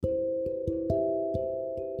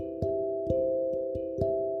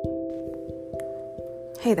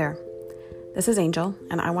Hey there, this is Angel,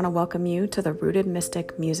 and I want to welcome you to the Rooted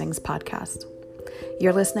Mystic Musings podcast.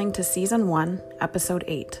 You're listening to Season 1, Episode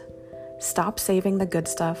 8, Stop Saving the Good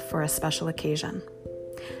Stuff for a Special Occasion.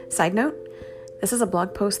 Side note, this is a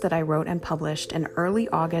blog post that I wrote and published in early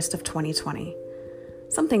August of 2020.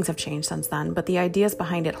 Some things have changed since then, but the ideas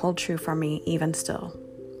behind it hold true for me even still.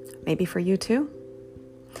 Maybe for you too?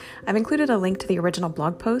 I've included a link to the original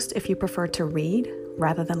blog post if you prefer to read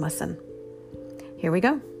rather than listen. Here we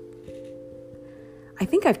go. I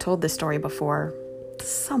think I've told this story before,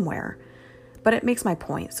 somewhere, but it makes my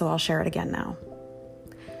point, so I'll share it again now.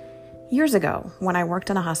 Years ago, when I worked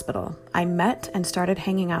in a hospital, I met and started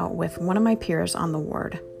hanging out with one of my peers on the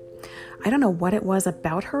ward. I don't know what it was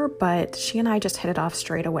about her, but she and I just hit it off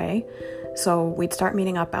straight away. So we'd start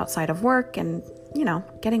meeting up outside of work and,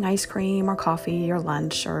 getting ice cream or coffee or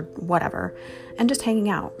lunch or whatever, and just hanging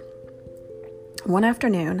out. One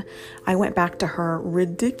afternoon, I went back to her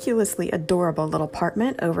ridiculously adorable little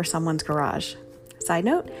apartment over someone's garage. Side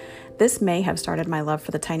note, this may have started my love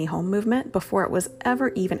for the tiny home movement before it was ever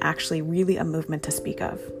even actually really a movement to speak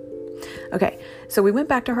of. Okay, so we went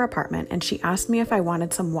back to her apartment and she asked me if I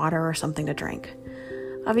wanted some water or something to drink.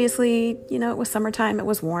 Obviously, it was summertime, it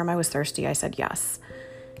was warm, I was thirsty, I said yes.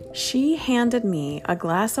 She handed me a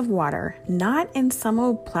glass of water, not in some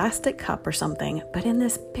old plastic cup or something, but in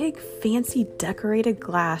this big fancy decorated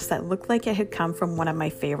glass that looked like it had come from one of my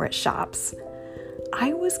favorite shops.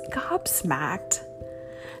 I was gobsmacked.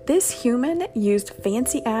 This human used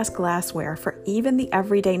fancy ass glassware for even the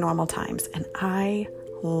everyday normal times, and I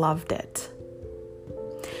loved it.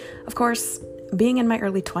 Of course, being in my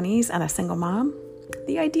early 20s and a single mom,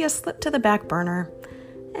 the idea slipped to the back burner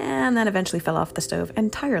and then eventually fell off the stove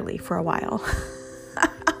entirely for a while.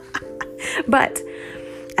 But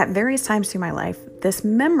at various times through my life, this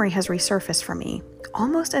memory has resurfaced for me,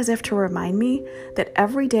 almost as if to remind me that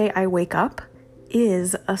every day I wake up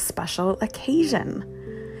is a special occasion,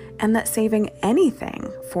 and that saving anything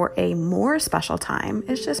for a more special time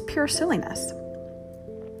is just pure silliness.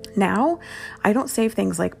 Now, I don't save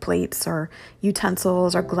things like plates or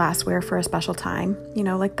utensils or glassware for a special time,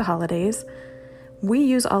 like the holidays. We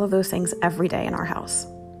use all of those things every day in our house.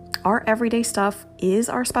 Our everyday stuff is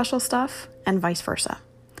our special stuff, and vice versa.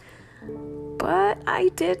 But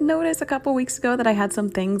I did notice a couple weeks ago that I had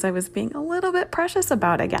some things I was being a little bit precious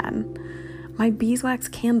about again. My beeswax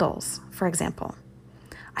candles, for example.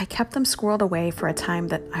 I kept them squirreled away for a time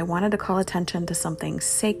that I wanted to call attention to something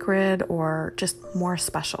sacred or just more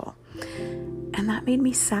special. And that made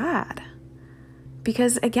me sad.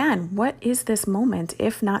 Because again, what is this moment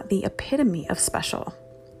if not the epitome of special?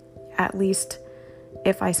 At least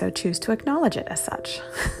if I so choose to acknowledge it as such.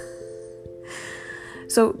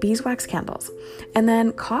 So beeswax candles, and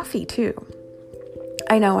then coffee too.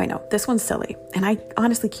 I know, this one's silly, and I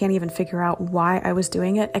honestly can't even figure out why I was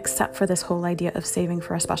doing it except for this whole idea of saving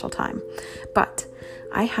for a special time. But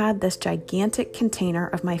I had this gigantic container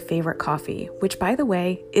of my favorite coffee, which by the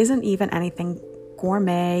way, isn't even anything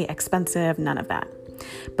gourmet, expensive, none of that.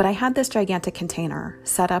 But I had this gigantic container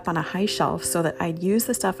set up on a high shelf so that I'd use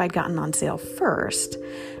the stuff I'd gotten on sale first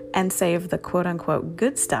and save the quote unquote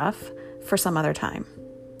good stuff for some other time.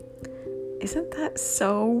 Isn't that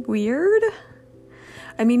so weird?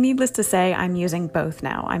 I mean, needless to say, I'm using both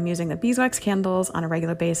now. I'm using the beeswax candles on a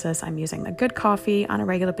regular basis. I'm using the good coffee on a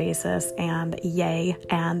regular basis, and yay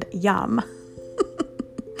and yum.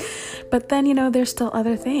 But then, there's still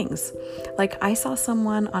other things. Like I saw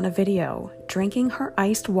someone on a video drinking her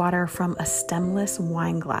iced water from a stemless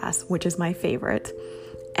wine glass, which is my favorite,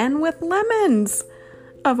 and with lemons,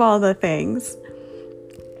 of all the things.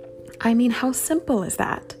 I mean, how simple is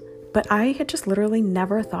that? But I had just literally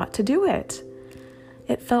never thought to do it.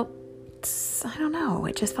 It felt, I don't know,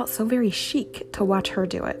 it just felt so very chic to watch her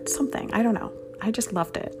do it. Something, I don't know. I just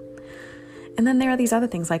loved it. And then there are these other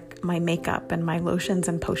things like my makeup and my lotions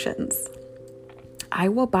and potions. I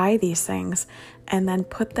will buy these things and then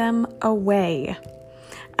put them away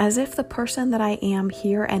as if the person that I am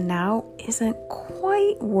here and now isn't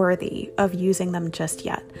quite worthy of using them just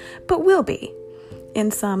yet, but will be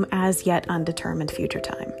in some as yet undetermined future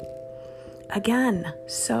time. Again,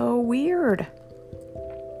 so weird.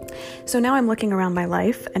 So now I'm looking around my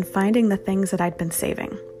life and finding the things that I'd been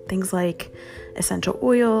saving. Things like essential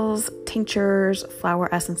oils, tinctures,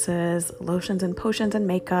 flower essences, lotions and potions and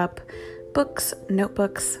makeup, books,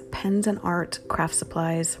 notebooks, pens and art, craft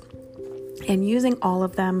supplies, and using all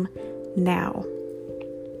of them now.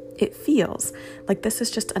 It feels like this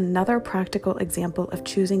is just another practical example of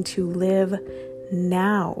choosing to live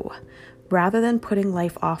now rather than putting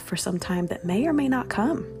life off for some time that may or may not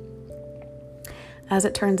come. As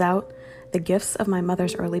it turns out, the gifts of my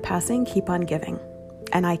mother's early passing keep on giving,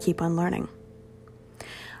 and I keep on learning.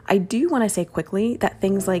 I do want to say quickly that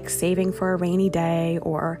things like saving for a rainy day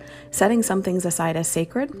or setting some things aside as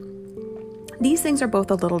sacred, these things are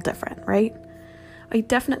both a little different, right? I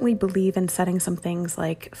definitely believe in setting some things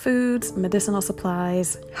like foods, medicinal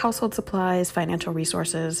supplies, household supplies, financial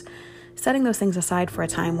resources, setting those things aside for a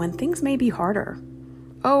time when things may be harder.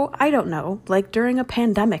 Oh, I don't know, like during a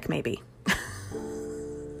pandemic maybe.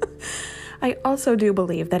 I also do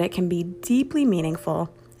believe that it can be deeply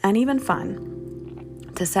meaningful and even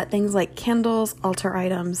fun to set things like candles, altar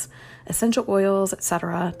items, essential oils,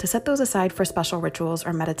 etc., to set those aside for special rituals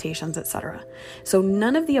or meditations, etc. So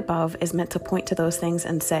none of the above is meant to point to those things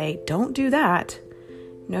and say, don't do that.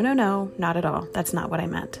 No, not at all. That's not what I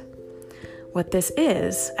meant. What this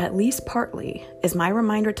is, at least partly, is my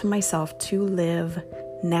reminder to myself to live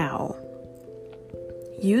now.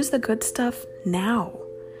 Use the good stuff now.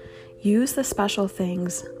 Use the special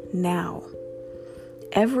things now.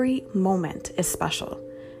 Every moment is special,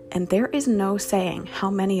 and there is no saying how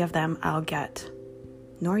many of them I'll get,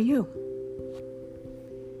 nor you.